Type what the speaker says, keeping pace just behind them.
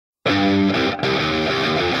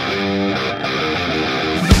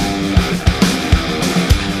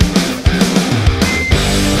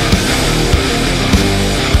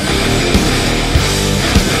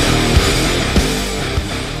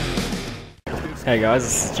Hey guys,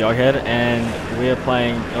 this is Jughead, and we are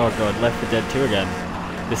playing, oh god, Left 4 Dead 2 again.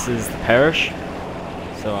 This is the Parish,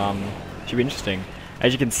 so should be interesting.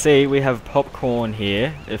 As you can see, we have Popcorn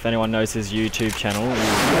here. If anyone knows his YouTube channel, you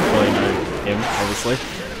probably know him, obviously.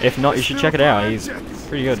 If not, you should check it out, he's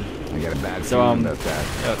pretty good. I got a bad So feeling about that.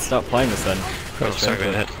 yeah, let's start playing this then. Oh, sorry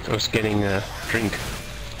about that. I was getting a drink.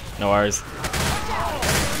 No worries.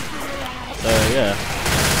 So yeah.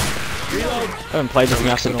 I haven't played this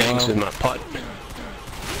map in a things with while. my pot.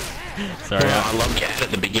 Sorry, I love cat at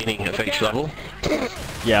the beginning of each level.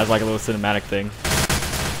 yeah, it's like a little cinematic thing.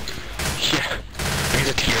 Yeah. I can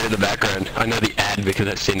just hear it in the background. I know the ad because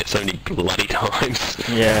I've seen it so many bloody times.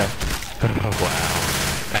 Yeah. Oh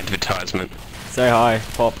wow. Advertisement. Say hi,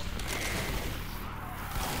 Pop.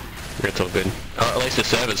 It's all good. Oh, at least the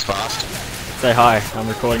server's fast. Say hi, I'm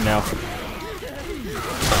recording now.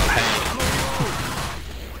 Oh hey.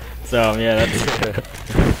 So yeah,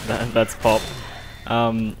 that's that's Pop.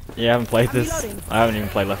 Yeah, I haven't played this. I haven't even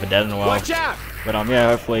played Left 4 Dead in a while. But yeah,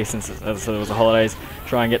 hopefully since it was the holidays,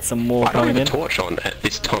 try and get some more I don't coming have in. a torch on at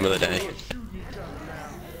this time of the day.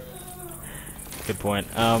 Good point.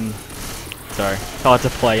 Sorry, it's hard to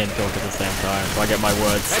play and talk at the same time, so I get my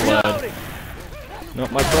words slurred.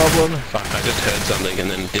 Not my problem. Fuck, I just heard something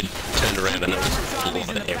and then turned around and it was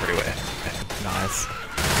blood everywhere. Nice.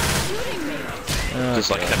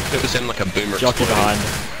 Just like it was in like a boomer. Jockey behind.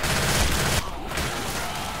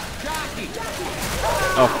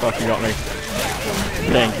 Oh fuck, you got me.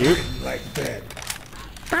 Thank you.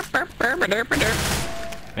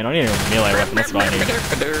 Man, I need a melee weapon, that's what I need.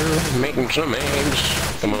 Making some eggs.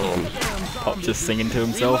 Come on. Pop just singing to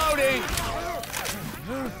himself.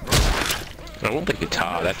 I want the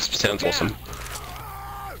guitar, that sounds awesome.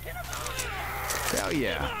 Hell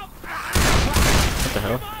yeah. What the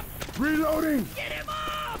hell? Reloading.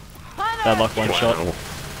 Bad luck, one shot.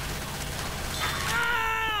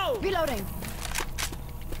 Reloading.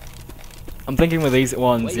 I'm thinking with these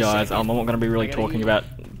ones, guys, I'm not going to be really talking about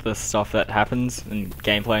the stuff that happens and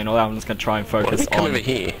gameplay and all that. I'm just going to try and focus Come on over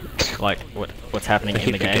here. like what's happening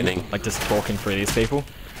in the game, like just talking through these people,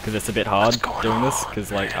 because it's a bit hard doing this,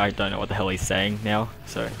 because like I don't know what the hell he's saying now.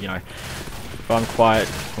 So you know, if I'm quiet,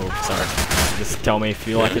 oh sorry, just tell me if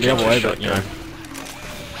you like it the other way. But you know.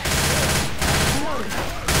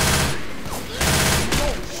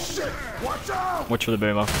 Watch for the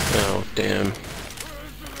boomer. Oh damn.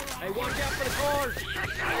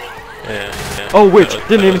 Yeah. Oh, witch!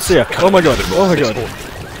 Didn't even see her. Oh my god! Oh my god!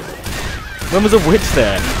 When was a witch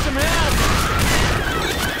there?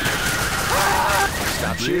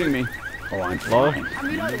 Stop shooting me. Oh, I'm Lol.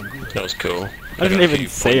 That was cool. I didn't even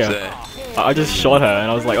see her. There. I just shot her and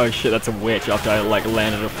I was like, oh shit, that's a witch, after I like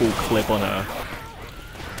landed a full clip on her.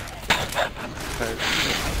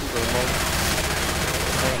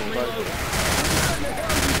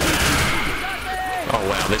 Oh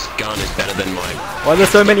wow, this gun is better than mine. Why are there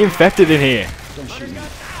so many infected in here?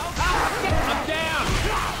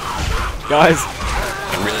 Guys,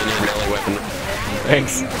 I really need a melee weapon.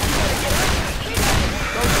 thanks.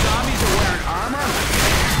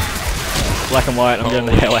 Black and white, I'm getting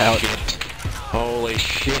the hell out. Shit. Holy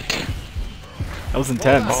shit. That was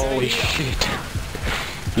intense. Holy shit.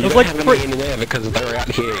 You was don't like have any in there because they're out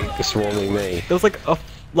here swarming me. There was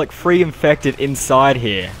like 3 infected inside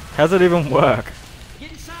here. How's that even work?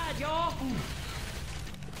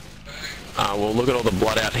 Well look at all the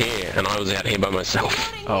blood out here, and I was out here by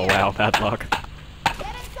myself. Oh wow, bad luck.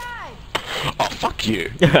 Oh fuck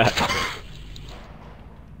you.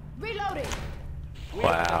 Reloading.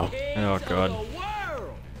 Wow. Oh god.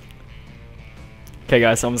 Okay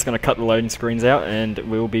guys, so I'm just gonna cut the loading screens out and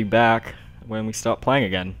we'll be back when we start playing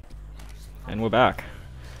again. And we're back.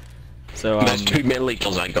 So Those 2 melee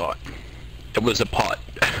kills I got. It was a pot.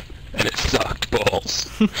 And it sucked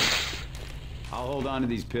balls. I'll hold on to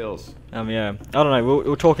these pills. yeah. I don't know, we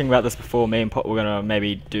were talking about this before, me and Pop were gonna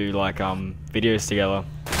maybe do like videos together.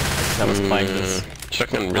 That was playing this.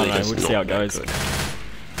 Shotgun I really don't know, we'll see how it goes. We'll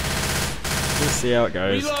see how it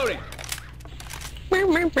goes. Reloading.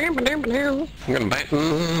 I'm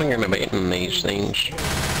gonna batten these things.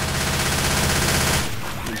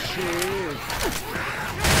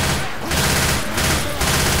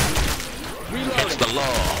 It's the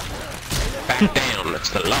law. Back down, it's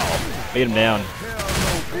the law. Beat him down.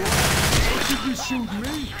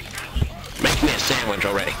 Make me a sandwich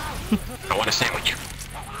already. I want a sandwich.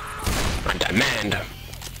 I demand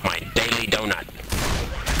my daily donut.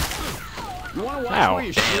 You wanna watch Ow. where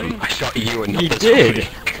you're shooting? Damn, I shot you and not You the did. zombie.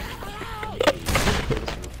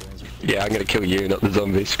 Yeah, I'm gonna kill you, not the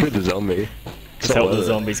zombie. Screw the zombie. Just help the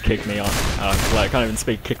zombies kick me off. Like, I can't even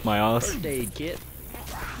speak, kick my ass. First aid kit.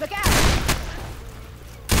 Look out!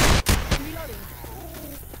 Reloading.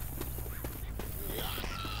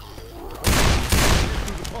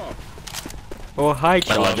 Oh, hi,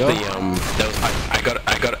 I love Charger. the there was, I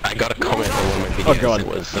got a comment on one of my videos. Oh, God. It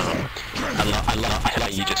was I love how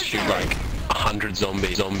you just shoot like 100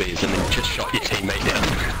 zombies and then just shot your teammate down.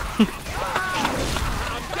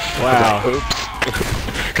 Wow. Oops.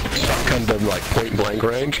 Shotgun them like point blank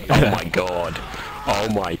range. Oh my god. Oh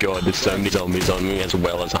my god, there's so many zombies on me as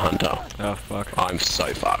well as a hunter. Oh, fuck. I'm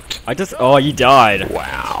so fucked. Oh, you died.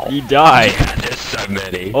 Wow. You died. Yeah, there's so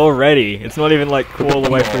many. Already. It's not even like all the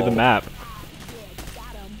way through the map.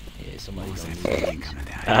 Yeah, somebody's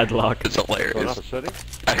Bad luck. It's hilarious.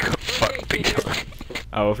 I got fucked big time.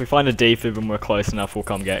 Oh, if we find a defib and we're close enough, we'll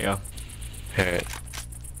come get you. Alright.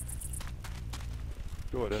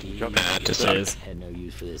 Just Cheers. had no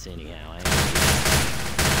use for this anyhow. I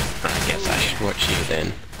guess I should watch you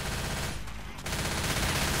then.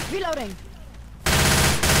 Reloading.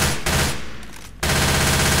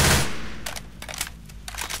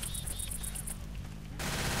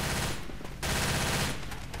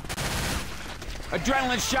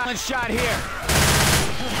 Adrenaline shot here.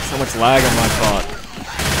 So much lag on my part.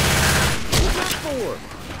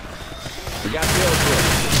 We got the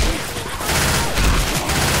other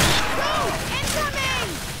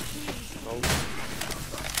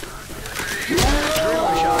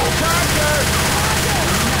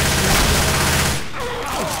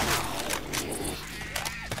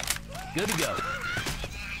Good to go.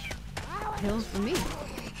 Hills for me.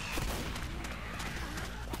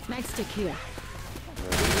 Nightstick here.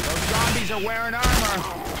 Those zombies are wearing armor.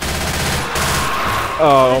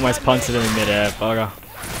 Oh, almost punched it in midair, bugger.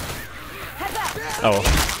 Oh.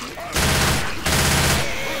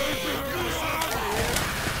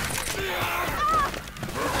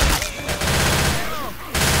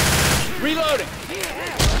 Reloading.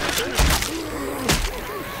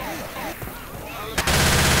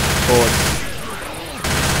 Forward.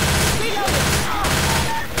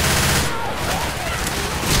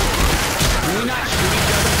 Can we not shoot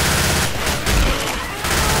each other?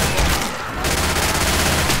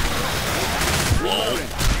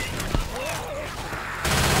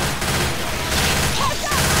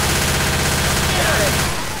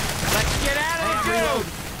 Let's get out of here.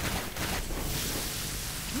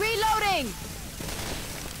 Reloading.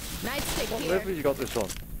 Nightstick here. Wherever you got this on?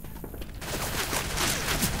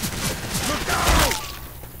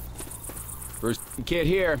 First kid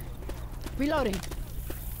here. Reloading.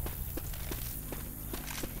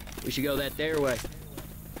 We should go that their way.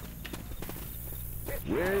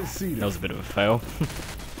 That was a bit of a fail.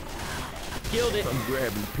 Killed it.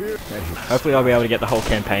 Hopefully I'll be able to get the whole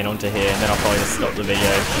campaign onto here, and then I'll probably just stop the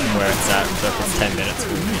video from where it's at. So if it's 10 minutes,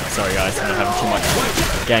 sorry guys, I'm not having too much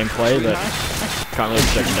gameplay, but can't really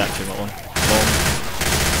stretch it out too long.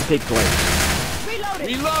 Big blade.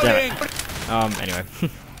 Reloading. Damn it. Anyway.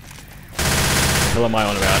 What the hell am I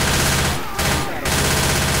on about?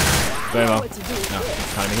 Boomer. No,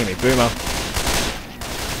 can't even hear me. Boomer.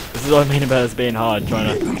 This is what I mean about it being hard,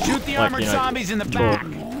 trying to, Shoot the like, armored you know, zombies in the talk. back.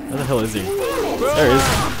 Where the hell is he? There he is.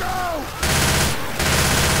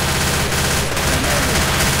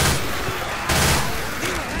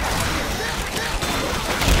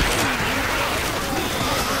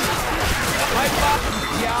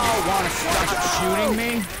 Y'all wanna stop shooting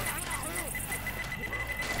me?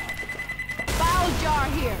 Foul jar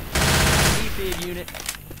here. Defib unit.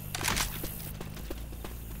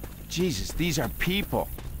 Jesus, these are people.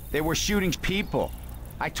 They were shooting people.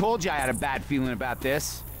 I told you I had a bad feeling about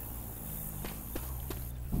this.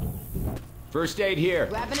 First aid here.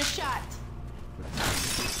 Grabbing a shot.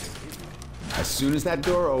 As soon as that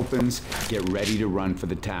door opens, get ready to run for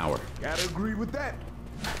the tower. Gotta agree with that.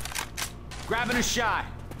 Grabbing a shot.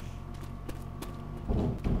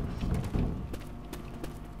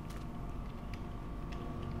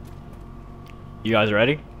 You guys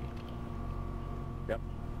ready? Yep.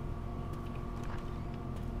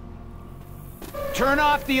 Turn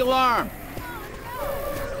off the alarm.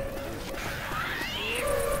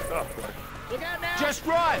 Look out now. Just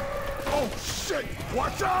run. Oh shit!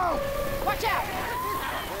 Watch out! Watch out.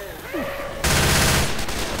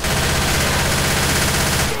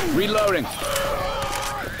 Reloading.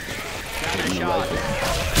 Grabbing a shot.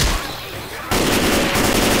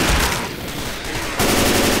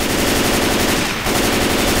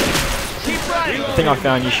 Keep running. The thing I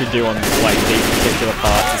found you should do on like these particular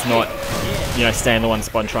parts is not you know, stay in the one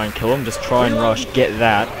spot and try and kill them. Just try and rush, get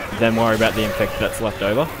that, then worry about the infected that's left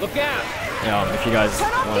over. Look out! If you guys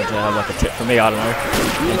wanted to have like a tip from me, I don't know.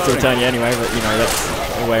 I'm still telling you anyway, but you know, that's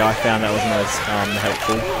the way I found that was most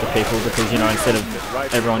helpful to people, because you know, instead of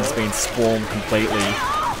everyone just being swarmed completely,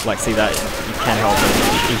 like see that, you can't help it.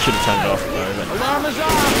 You should have turned it off though, but Alarm is off!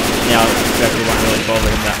 now it actually won't really bother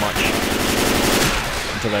him that much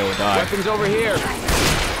until they all die. Weapons over here. I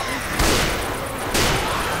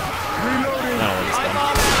don't know this gun.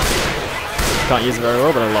 Can't use it very well,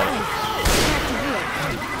 but I love it.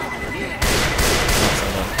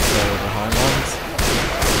 Behind ones.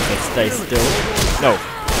 They stay still. No.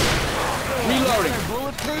 Reloading.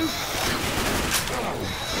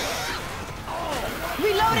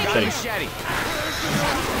 Reloading. Machete. Machete.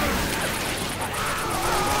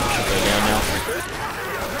 Should go down now.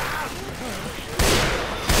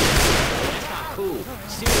 Cool.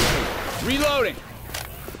 Seriously. Reloading.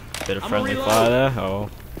 Bit of friendly fire there. Oh.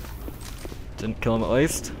 Didn't kill him at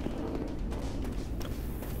least.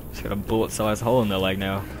 Just got a bullet-sized hole in their leg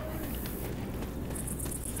now.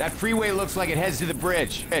 That freeway looks like it heads to the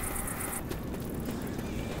bridge. Hey!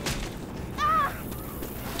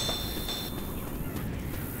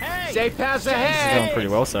 Safe pass This is ahead! going pretty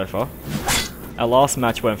well so far. Our last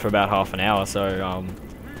match went for about half an hour, so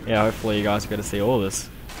yeah, hopefully you guys get to see all this.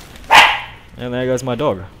 And there goes my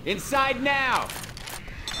dog. Inside now!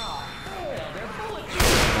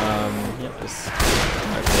 Yep, just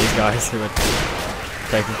wait for these guys who are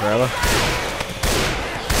taking forever.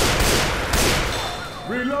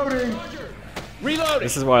 Reloading. Reloading!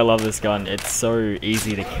 This is why I love this gun. It's so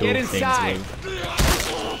easy to kill Get things inside. with.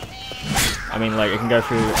 I mean, like, it can go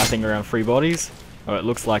through, I think, around 3 bodies. Or it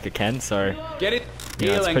looks like it can, so, Get it? you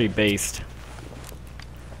know, it's Healing. pretty beast.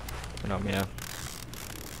 But, yeah.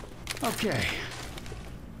 Okay.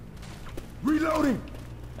 Reloading.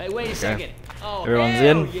 Hey, wait a second. Oh, Everyone's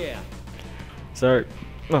hell in. Yeah. So,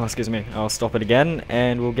 oh, excuse me, I'll stop it again,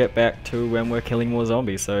 and we'll get back to when we're killing more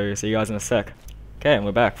zombies, so see you guys in a sec. Okay, and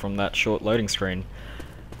we're back from that short loading screen.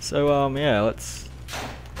 So, yeah, let's...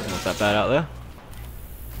 Not that bad out there.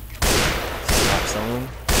 Snipe some of them.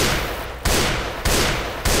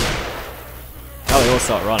 Oh, they all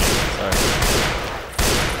start running, so...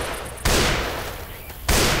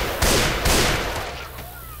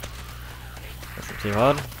 That's not too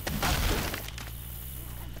hard.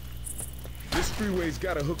 This freeway's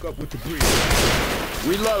gotta hook up with the bridge.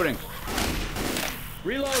 Reloading.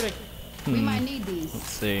 Reloading. We might need these. Let's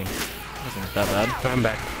see. Wasn't that bad. I'm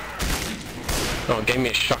back. Oh, it gave me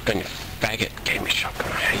a shotgun, you faggot. Gave me a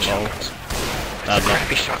shotgun. I hate shotguns. Bad It's a luck.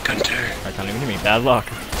 crappy shotgun too. I can't even hear me. Bad luck.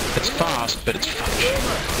 It's fast, but it's fudge.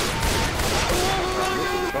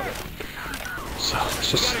 So,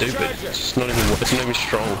 it's just stupid. It's just not even, it's not even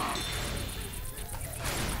strong.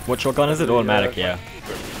 What shotgun is it? Automatic, yeah.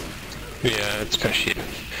 Yeah, it's kind of shit.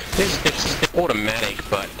 It's automatic,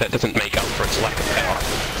 but that doesn't make up for its lack of power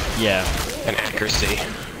Yeah. and accuracy.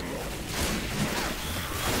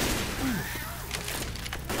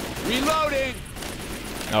 Reloading!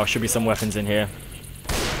 Oh, should be some weapons in here.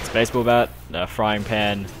 It's baseball bat, a frying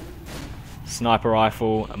pan, sniper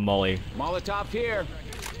rifle, a molly. Molotov here.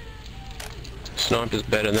 Sniper's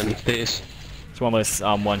better than this. It's one of those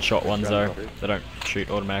one-shot ones though. They don't shoot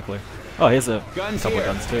automatically. Oh, here's a Guns couple of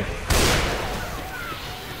here. guns too.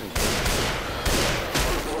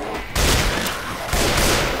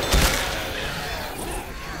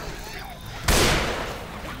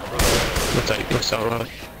 I'll take this, alright.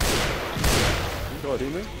 You got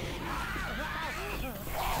him,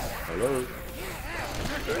 Hello.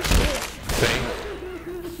 Bang.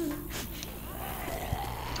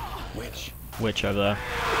 Witch over there.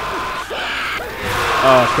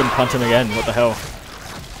 Oh, I couldn't punt him again. What the hell?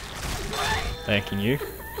 Thanking you.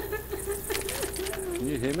 Can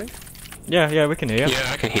you hear me? Yeah, we can hear you.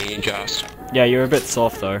 Yeah, I can hear you, Joss. Yeah, you're a bit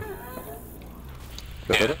soft though.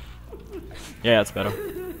 Yeah, Yeah, it's better.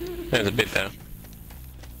 that's a bit better.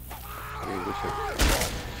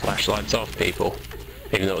 Flashlights off, people.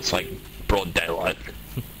 Even though it's like broad daylight.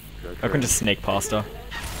 I can just sneak past her.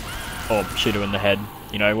 Or shoot her in the head.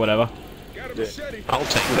 You know, whatever. Got a machete. I'll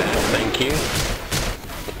take that, thank you.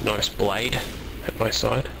 Nice blade at my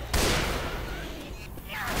side.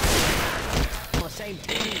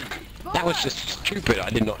 Damn, that was just stupid. I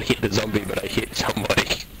did not hit the zombie, but I hit somebody.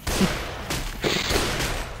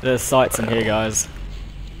 There's sights in here, guys.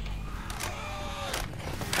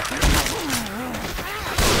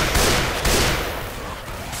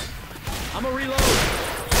 I'm a reload.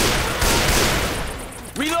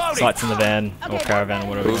 Reloading! Sights in the van, or Okay, caravan,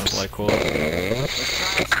 whatever you want Oops. to call it.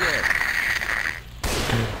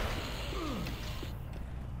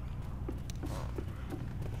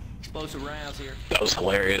 Explosive rounds here. That was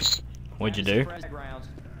hilarious. What'd you do? Rounds.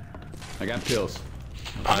 I got pills.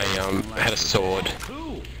 I had a sword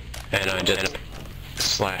Ooh. and I just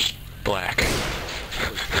slashed black.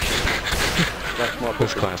 That's my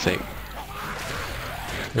That's classic.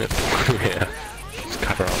 Yeah. Just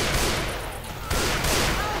cut her off.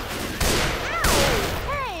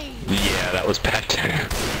 Hey! Yeah, that was bad too.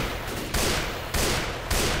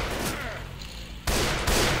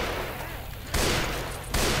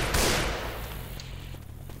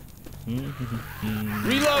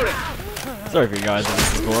 Reloading. Sorry for you guys if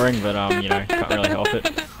this is boring, but you know, can't really help it.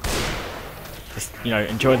 Just, you know,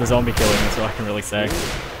 enjoy the zombie killing, that's all I can really say.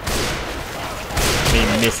 Me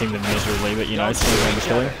missing them miserably, but you know, still zombie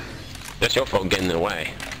killing. That's your fault getting in the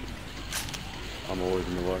way. I'm always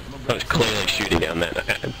in the way. I was clearly shooting down there.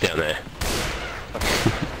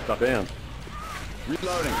 Stop down.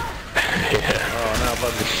 Reloading. Oh, now,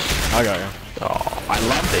 buddy. I got you. Oh, I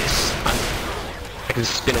love this. I can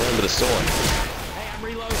spin around with a sword. Hey, I'm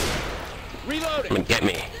reloading. Reloading. Come and get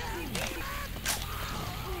me.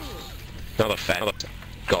 Another fat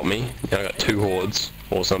got me. Now I got 2 hordes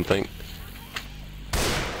or something.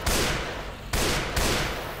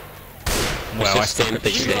 Well, I Just stand at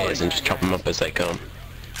these stairs and just chop them up as they come.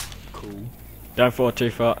 don't fall too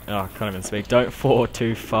far. Oh, I can't even speak. Don't fall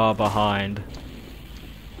too far behind.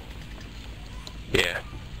 Yeah.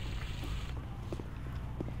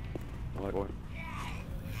 Alright, boy.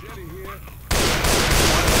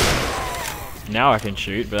 Now I can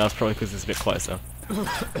shoot, but that's probably because it's a bit closer. No,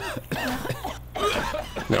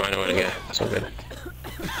 I know where to go. It's all good.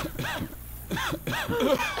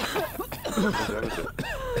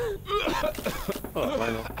 Oh,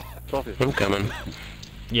 Lionel. Coffee. I'm coming.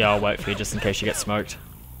 Yeah, I'll wait for you just in case you get smoked.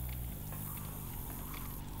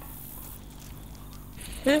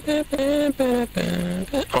 Oh,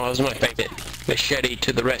 that was my favorite. Machete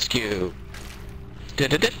to the rescue.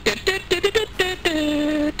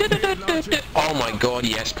 Oh my god,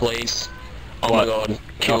 yes please. Oh What? my god, I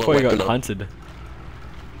killer thought you got weapon. hunted.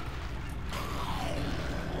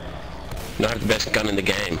 No, I have the best gun in the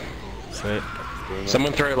game. Sweet.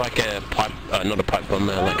 Someone throw like a pipe, not a pipe bomb,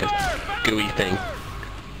 like a gooey thing.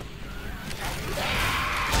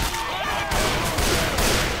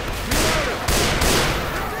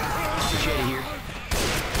 Machete here.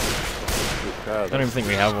 I don't even think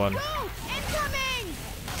we have one. Incoming!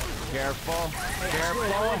 Careful.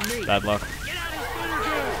 Careful. Bad luck.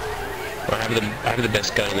 I have the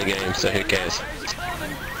best gun in the game, so who cares?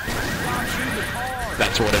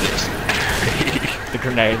 That's what it is. The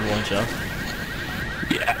grenade launcher.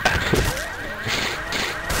 Yeah.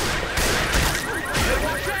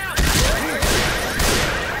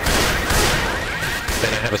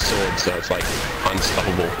 Then I have a sword, so it's like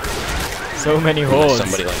unstoppable. So many Unless hordes.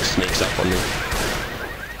 somebody like sneaks up on me.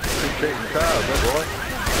 Keep checking cars, that's right.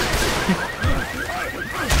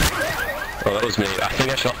 Oh, that was me. I think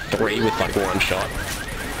I shot 3 with like 1 shot.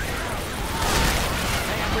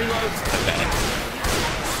 Not bad.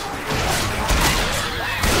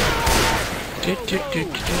 Hey,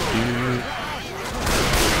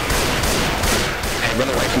 run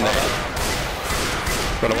away from that.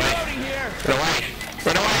 Run away. Run away.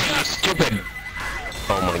 Run away, you stupid.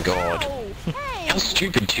 Oh my god. How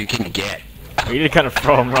stupid can you get? You need to kind of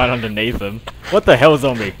throw him right underneath him. What the hell,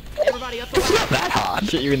 zombie? It's not that hard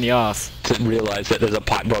Shit you in the ass. to realise that there's a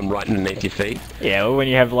pipe bomb right underneath your feet. Yeah, well, when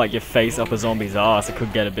you have like your face up a zombie's ass, it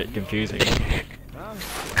could get a bit confusing. Let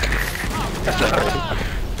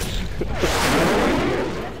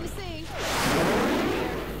me see.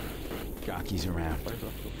 Jockey's around.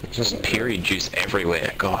 Just period juice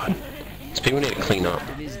everywhere, god. These people need to clean up.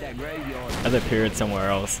 Other period somewhere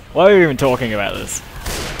else. Why are we even talking about this?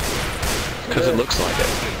 Because it looks like it.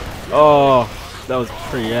 Oh, that was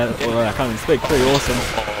pretty, yeah, well, I can't even speak, pretty awesome.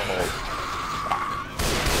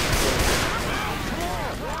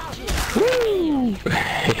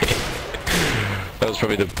 That was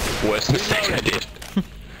probably the worst mistake I did.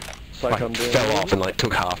 Like I I'm doing fell off and like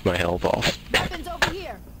took half my health off. Weapons over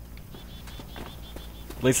here.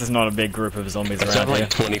 At least there's not a big group of zombies I around have here. like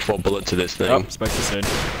 24 bullets to this thing. Oh, spoke too soon.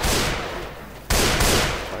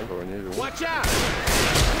 Paper and usual. Watch out.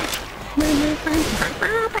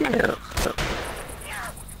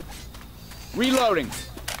 Reloading.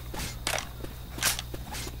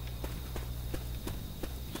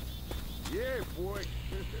 Yeah, boy.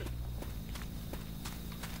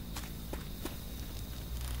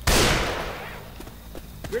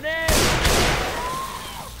 Grenade.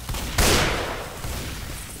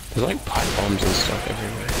 There's like pipe bombs and stuff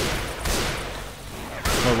everywhere.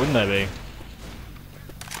 Why wouldn't they be?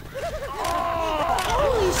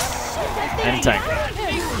 Holy shit, that thing Anti-tank.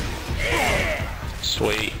 is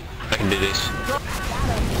Sweet. I can do this.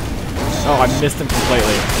 Oh, I missed him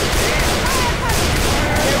completely.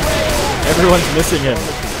 Everyone's missing him.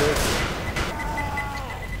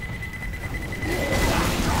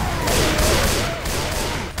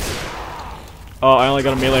 Oh, I only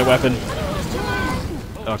got a melee weapon.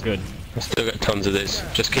 Oh, good. I still got tons of this.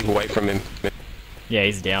 Just keep away from him. Yeah,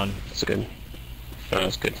 he's down. That's good. Oh,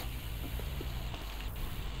 that's good.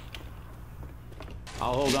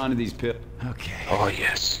 I'll hold on to these pip. Okay. Oh,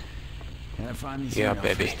 yes. Can I find these? Yeah,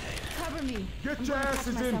 baby. Cover me. Get your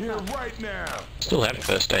asses in here right now! Still have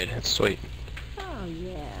first aid. It's sweet. Oh,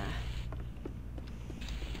 yeah.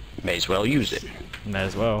 May as well use it. May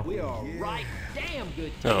as well. We are right damn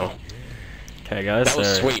good. Oh, Okay, guys. that was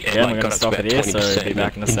so sweet. yeah, And we're like, gonna got us stop about it here. So 20% be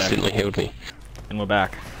back in a and sec. instantly healed me. And we're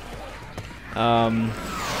back. Well,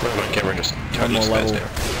 my camera just One totally more spazzed level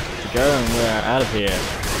out. to go, and we're out of here.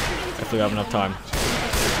 If we have enough time.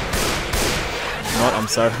 If not, I'm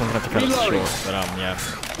sorry, I'm gonna have to cut it short. But yeah,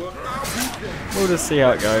 we'll just see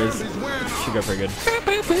how it goes. Should go pretty good.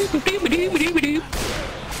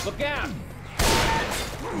 Look out!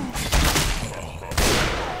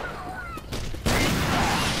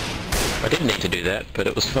 I didn't need to do that, but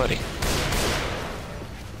it was funny.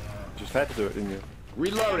 Just had to do it, didn't you?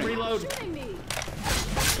 Reloading. Reload. Shooting me.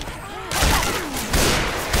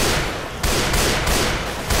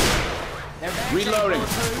 Reloading.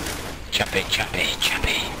 Chappy, chappy,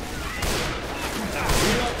 chappy.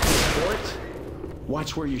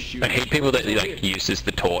 Watch where you shoot. I hate people that like uses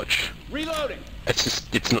the torch. Reloading.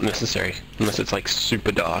 It's not necessary unless it's like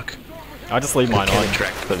super dark. I'll just leave It mine can on.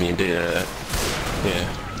 attract them. You do that.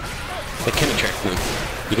 Yeah. It can attract them.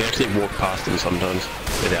 You can actually walk past them sometimes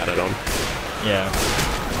without it on. Yeah.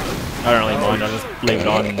 I don't really mind. I just leave it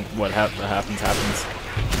on. And what happens, happens.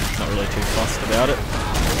 Not really too fussed about it.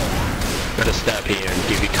 Gotta stab here and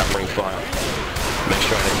give you covering fire. Make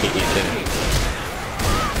sure I don't hit you too.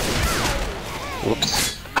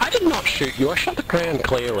 Whoops. I did not shoot you. I shot the ground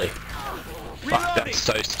clearly. Fuck, that's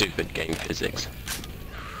so stupid, game physics.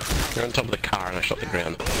 You're on top of the car and I shot the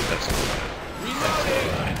ground. That's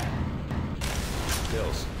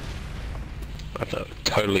Kills. I thought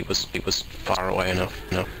it was far away enough.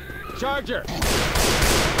 No. Charger.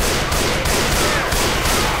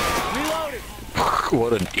 Reloading.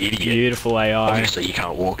 What an idiot. Beautiful AI. Obviously you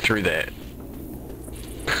can't walk through that.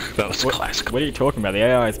 That was classic. What are you talking about? The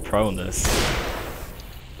AI is pro in this.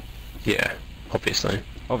 Yeah, obviously.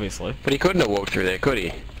 Obviously. But he couldn't have walked through there, could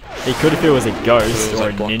he? He could if it was a ghost It was, or a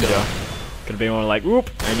like, blocked ninja. off. Could have been more like, whoop,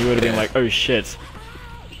 and you would have been Yeah. like, oh shit.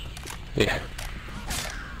 Yeah.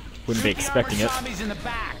 Wouldn't be expecting it. Zombies in the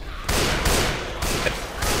back.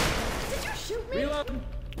 Did you shoot me? Reloading.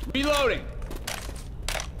 Reloading.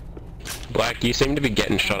 Black, you seem to be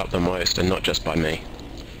getting shot up the most, and not just by me.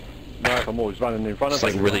 No, if I'm always running in front of It's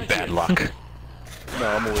like you. really bad luck. No,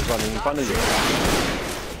 I'm always running in front of you.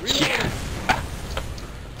 Yeah.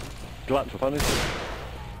 Glut for funny.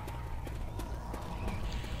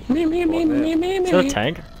 Is that a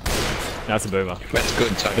tank? No, it's a boomer. That's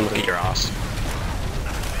good, so I can look at your ass.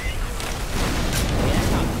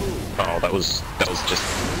 Oh, that was just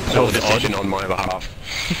poor was decision on my behalf.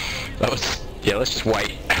 That was, yeah, let's just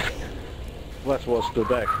wait. Well, that's what I stood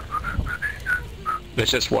back.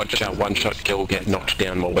 Let's just watch our one-shot kill get knocked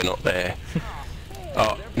down while we're not there.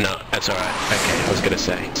 Oh, no, that's alright. Okay, I was gonna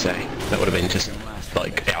say, that would have been just,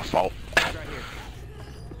 like, our fault.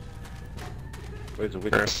 Where's the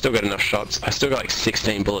I witch? still got enough shots. I still got like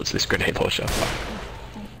 16 bullets this grenade launcher.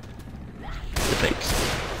 Thanks.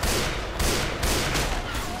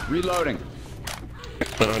 Reloading.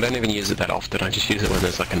 No, I don't even use it that often. I just use it when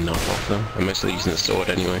there's like enough of them. I'm mostly using the sword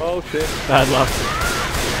anyway. Oh shit. Bad luck.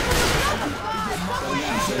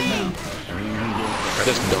 I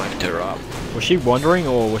just knifed her up. Was she wandering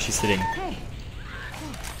or was she sitting? Hey,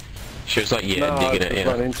 She was like, yeah, No, digging I it, just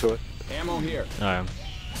run yeah. into it. Ammo here. No.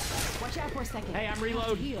 watch out for a second. Hey, I'm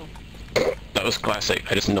reloading. Heal. That was classic.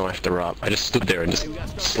 I just knifed her up. I just stood there and just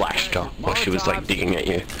slashed her while she was like digging at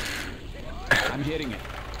you. I'm hitting it.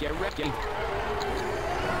 Get ready.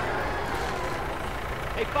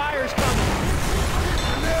 Hey, fire's coming.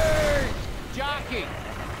 Jockey.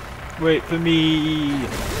 Wait for me.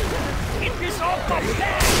 Get this off my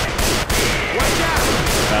back.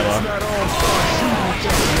 Bad luck.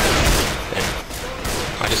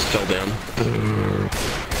 I just fell down.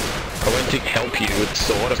 I went to help you with the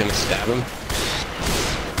sword. I was gonna stab him.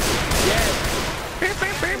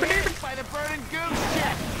 By the burning goose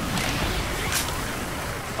check.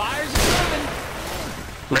 Fire's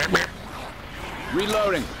coming.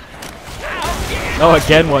 Reloading. Oh,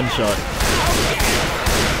 again one shot.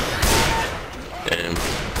 Damn.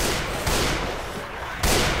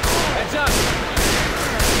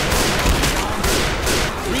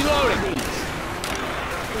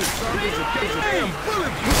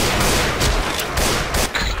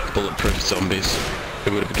 Bulletproof zombies.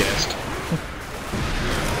 Who would have guessed?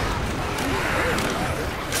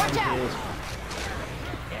 Watch out!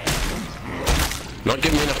 Not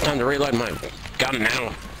giving me enough time to reload my gun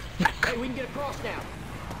now. Hey, we can get across now.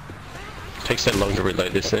 Takes that long to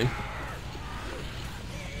reload this thing.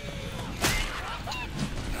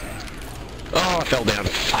 Oh, I fell down.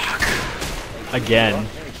 Fuck. Again.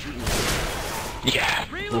 Yeah.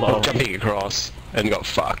 Lol. I'm jumping across and got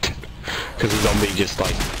fucked. Because the zombie just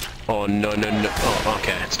like... Oh, no, no, no. Oh,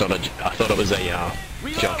 okay. It's not a... I thought it was a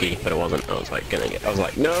jockey, but it wasn't. I was like, getting it. I was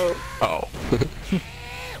like, no. Oh.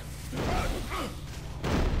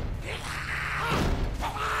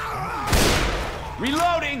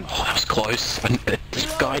 Reloading! Oh, that was close.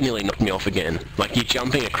 This guy nearly knocked me off again. Like, you're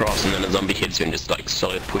jumping across and then a zombie hits you and just like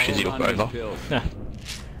slowly pushes you over. Yeah.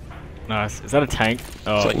 Nice. Is that a tank?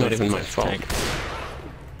 Oh, It's like not yes, even my it's a fault. tank.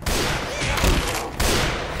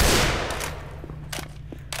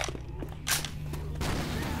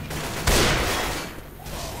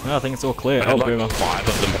 No, I think it's all clear. I had Oh, like boomer. 5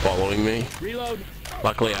 of them following me. Reload!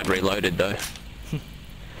 Luckily I'd reloaded though.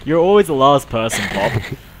 You're always the last person, Pop.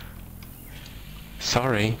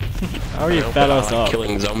 Sorry. How are you Well, fat but I ass like up?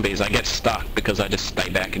 killing zombies. I get stuck because I just stay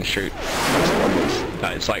back and shoot.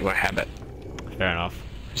 It's like my habit. Fair enough.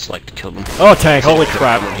 Just like to kill them. Oh, tank! Holy The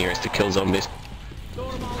crap! problem here is to kill zombies.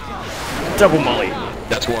 Double molly.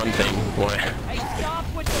 That's one thing. Why?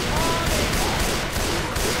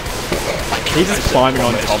 He's just climbing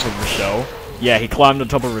on top of Rochelle. Yeah, he climbed on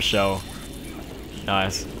top of Rochelle.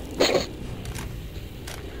 Nice.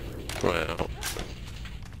 Well,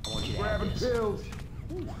 Grabbing pills.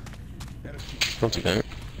 not too bad.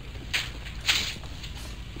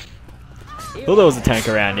 Thought there was a tank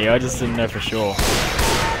around here. I just didn't know for sure.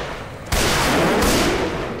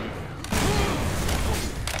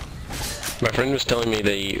 My friend was telling me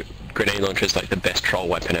the grenade launcher is like the best troll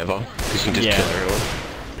weapon ever because you can just Yeah. kill everyone.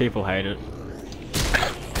 People hate it.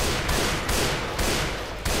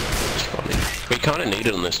 It's funny. We kind of need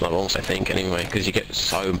it on this level, I think, anyway, because you get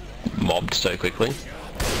so mobbed so quickly.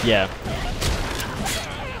 Yeah.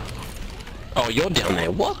 Oh, you're down there.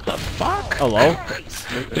 What the fuck? Hello? I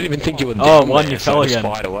didn't even think you were down Oh, one, there, you so fell I just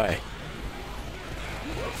again. spied away.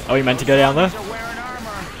 Oh, you meant to go down there? They're wearing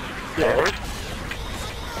armor. Yeah.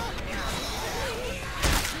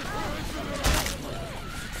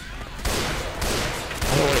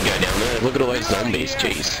 I don't want to go down there. Look at all those zombies,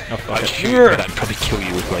 jeez. Oh, fuck I'd it. shoot, but I'd probably kill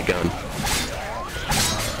you with my gun.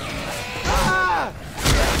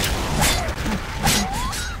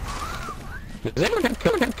 Does anyone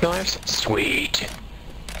have knives? Sweet.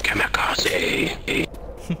 Kamikaze.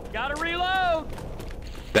 Gotta reload!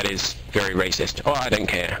 That is very racist. Oh, I don't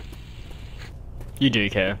care. You do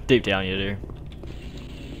care. Deep down you do.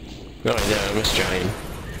 No, I'm Australian.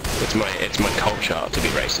 It's my culture to be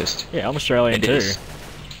racist. Yeah, I'm Australian It too. is.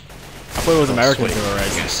 I thought it was Americans sweet. who were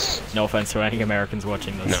racist. Yes. No offense to any Americans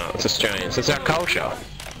watching this. No, it's Australians. It's our culture.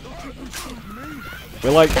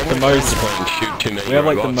 We're like the most... Playing shoot too many We have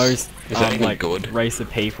like the robots. most Is that even like good? race of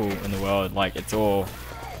people in the world. Like it's all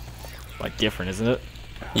like different, isn't it?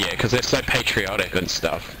 Yeah, because they're so patriotic and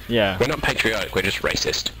stuff. Yeah. We're not patriotic, we're just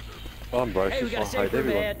racist. I'm Hey, we racist. gotta I save hate for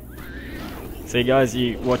everyone. bed. See, guys,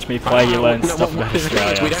 you watch me play, you learn stuff about the thing is,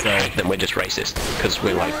 Australia. we don't So hate them, we're just racist. Because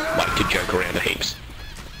we like to joke around heaps.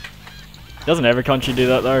 doesn't every country do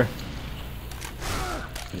that though?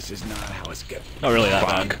 This is not how it's going. Not really that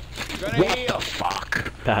Fuck. bad. What the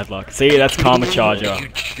fuck? Bad luck. See, that's Karma Charger. Are you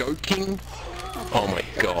joking? Oh my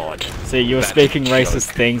god. See, you were That's speaking a joke.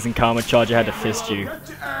 racist things, and Karma Charger had to fist you Get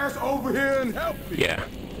your ass over here and help me. Yeah.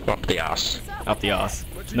 Up the ass. up the ass.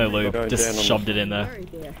 No lube, Going down just on shoved it in there.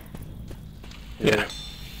 Right there. Yeah.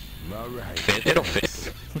 Alright. Fit. It'll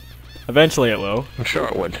fit. Eventually, it will. I'm sure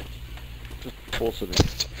it would. Force it in.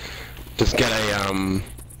 Just get a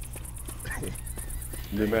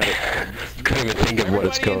Pneumatic. Couldn't even think of what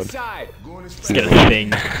it's Everybody called. inside. Going as Just get a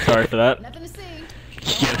thing. Sorry for that. Nothing to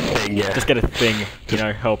see. Get a thing, yeah. Just get a thing. You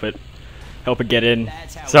know, help it get in.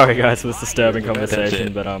 Sorry guys for this disturbing conversation,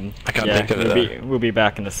 it. but I can't yeah, think of it, we'll be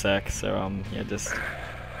back in a sec. So yeah, just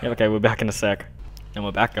yeah, okay, we're back in a sec, and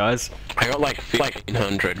we're back, guys. I got like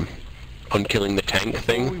 1500 on killing the tank We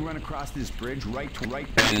thing, run across this bridge right.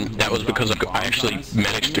 and that was because I actually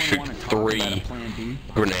managed to shoot 3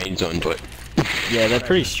 grenades onto it. Yeah, they're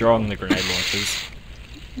pretty strong, the grenade launchers.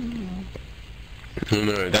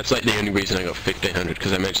 No, that's like the only reason I got 1500,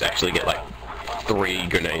 because I managed to actually get like 3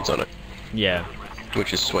 grenades on it, Yeah,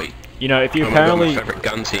 which is sweet. you know, if you Oh my god, my apparently favourite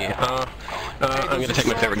gun's here. I'm gonna take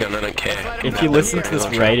my favourite gun, I don't care. if you listen to this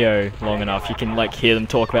radio long enough, you can like hear them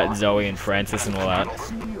talk about Zoe and Francis and all that.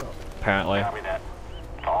 Apparently.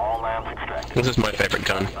 This is my favorite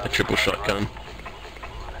gun, the triple shotgun.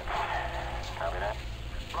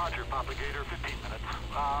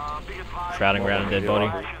 Crowding around a dead body.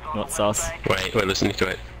 Not sus. Wait, we're listening to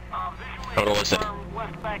it. Hold on, listen.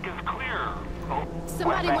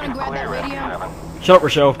 Somebody want to grab that radio? Shut up,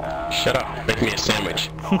 Rochelle. Shut up, make me a sandwich.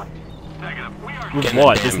 With Get in the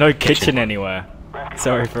what? There's damn no kitchen anywhere.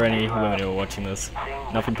 Sorry for any women who are watching this.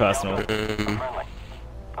 Nothing personal.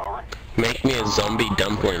 Make me a zombie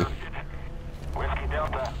dumpling.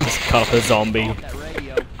 Just cut up a zombie.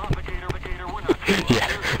 Yeah.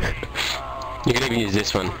 You can even use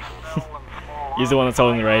this one. Use the one that's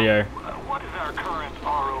holding the radio.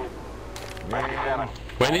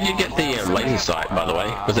 When did you get the laser sight, by the way?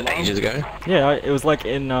 Was it ages ago? Yeah, it was like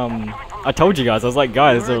in, I told you guys, I was like,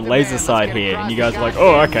 guys, there's a laser sight here. And you guys were like,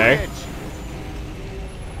 oh, okay.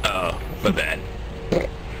 Oh, my bad.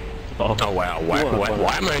 Oh, Oh wow, why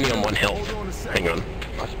am I only on 1 health? Hang on.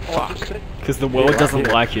 Fuck. because the world doesn't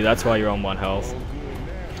like you, that's why you're on 1 health.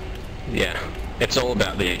 Yeah. It's all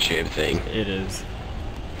about the YouTube thing. It is.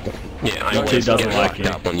 Yeah, I YouTube always doesn't get like fucked you.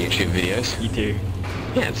 up on YouTube videos. You do.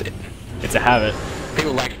 Yeah, that's it. It's a habit.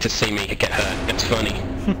 People like to see me get hurt. It's funny.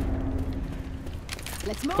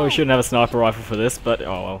 Let's move. Probably shouldn't have a sniper rifle for this, but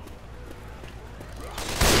oh well.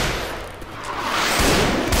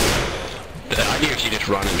 The idea is you just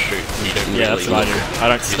run and shoot. You don't Yeah, really that's what I look. do. I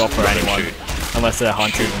don't You stop just for run and anyone. shoot. Unless they're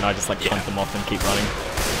hunted and I just like Yeah. hunt them off and keep running.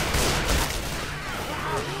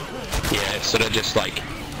 Yeah, it's sort of just like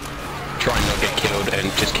try and not get killed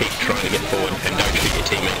and just keep trying to get forward and don't shoot your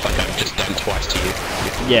teammate like I've just done twice to you.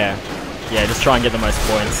 Yeah. Yeah, just try and get the most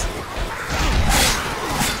points.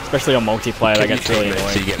 Especially on multiplayer, that Kill gets your really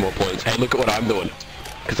teammates so you annoying. get more points. Hey, look at what I'm doing.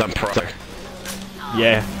 Because I'm pro.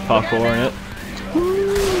 Yeah, parkour in it.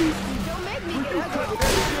 Don't make me get ugly.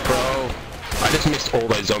 Bro, I just missed all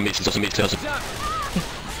those zombies.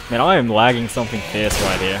 Man, I am lagging something fierce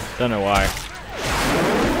right here. Don't know why.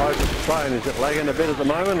 I was just saying, is it lagging a bit at the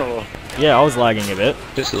moment, or? Yeah, I was lagging a bit.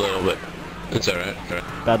 Just a little bit. It's alright.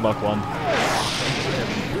 Bad luck one.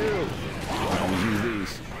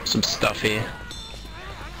 Some stuff here.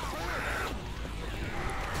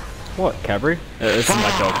 What, Cabri? This is my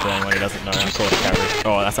dog for anyone who doesn't know. I call it Cabri.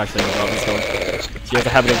 Oh, that's actually my dog's dog. So you have a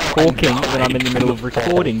habit of talking when I'm in the middle of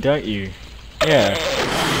recording, don't you? Yeah.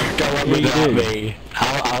 Go on Yeah, you without do. me.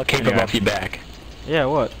 I'll keep them Anyway. off your back. Yeah,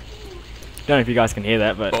 what? Don't know if you guys can hear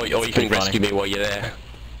that, but Or you it's can pretty rescue funny. me while you're there.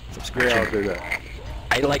 Yeah, I'll do that.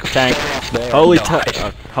 I like Tank. fell off there. Holy and ta-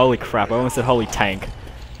 died. holy crap, I almost said holy tank.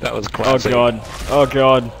 That was Oh classic. god. Oh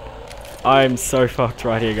god. I'm so fucked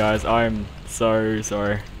right here, guys. I'm so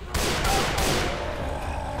sorry.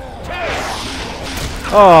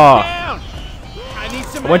 Oh!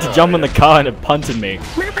 I went to jump on the car and it punted me.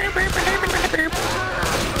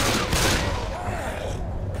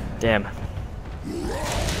 Damn.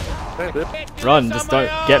 Run, just don't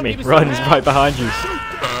get me. Run, he's right behind you.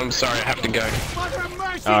 I'm sorry, I have to go.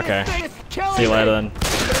 Okay. See you later then.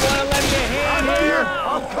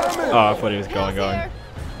 Oh, I thought he was going. My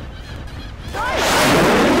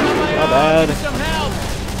bad.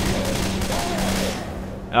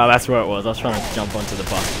 Oh, that's where it was. I was trying to jump onto the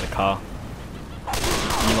bus of the car.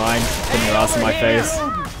 You mind putting your ass in my face?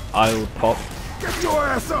 I will pop. Get your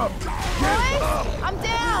ass up! Boys, I'm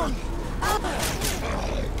down.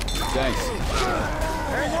 Thanks.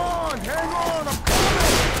 Hang on, I'm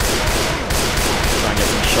Try and get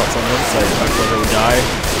some shots on him so hopefully he'll die.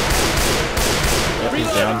 Yep,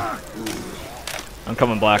 he's down. I'm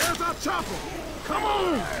coming black. There's our chopper! Come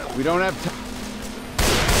on! We don't have time.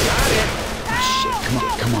 Got it. Shit,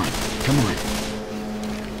 come on.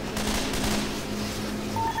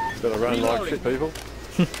 Better run like shit, people.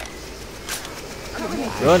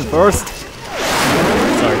 Run first!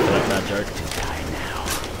 Sorry for that bad joke.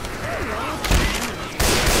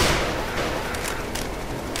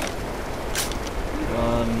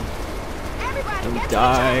 Run. Everybody, Don't get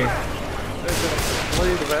die.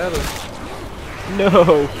 Leave about it.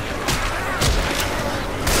 No!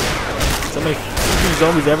 So many fucking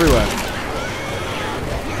zombies everywhere.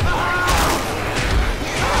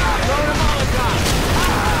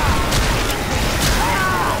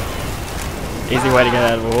 Easy way to get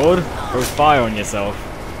out of a horde. Throw fire on yourself.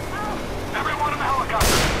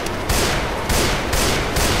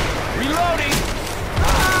 Reloading.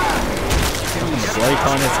 Bloody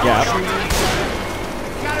tiniest gap.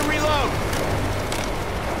 Gotta reload.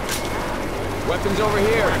 Weapons over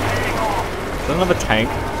here. Is that another tank?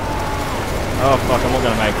 Oh fuck, I'm not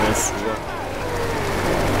gonna make this.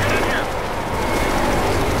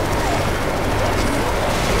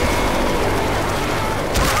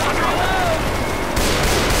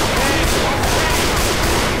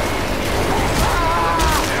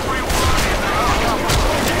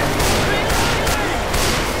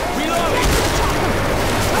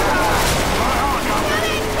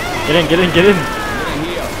 Get in, get in, get in! I'm gonna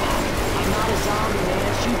heal. I'm not a zombie, man.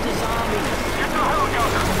 Shoot the zombie. Get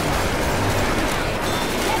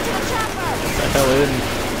the hell in.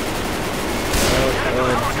 Oh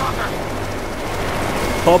god.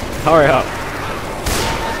 Pop, hurry up.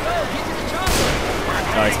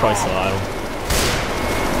 Oh, he's probably still idle.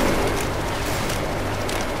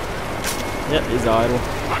 Yep, he's idle.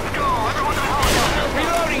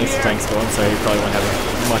 His tank's gone, so he probably won't have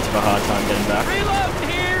much of a hard time getting back. Reload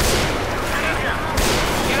here!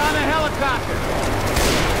 Get on the helicopter!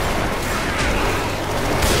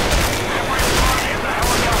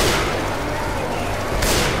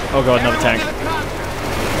 Oh god, another tank.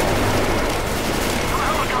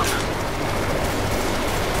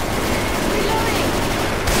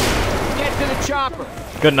 Get to the chopper!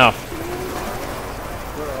 Good enough.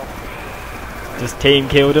 Just team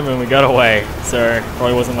killed him and we got away. So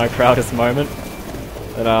probably wasn't my proudest moment.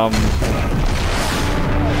 But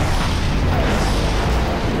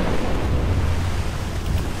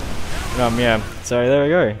yeah. So there we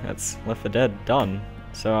go. That's Left 4 Dead done.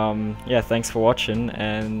 So yeah, thanks for watching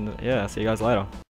and yeah, see you guys later.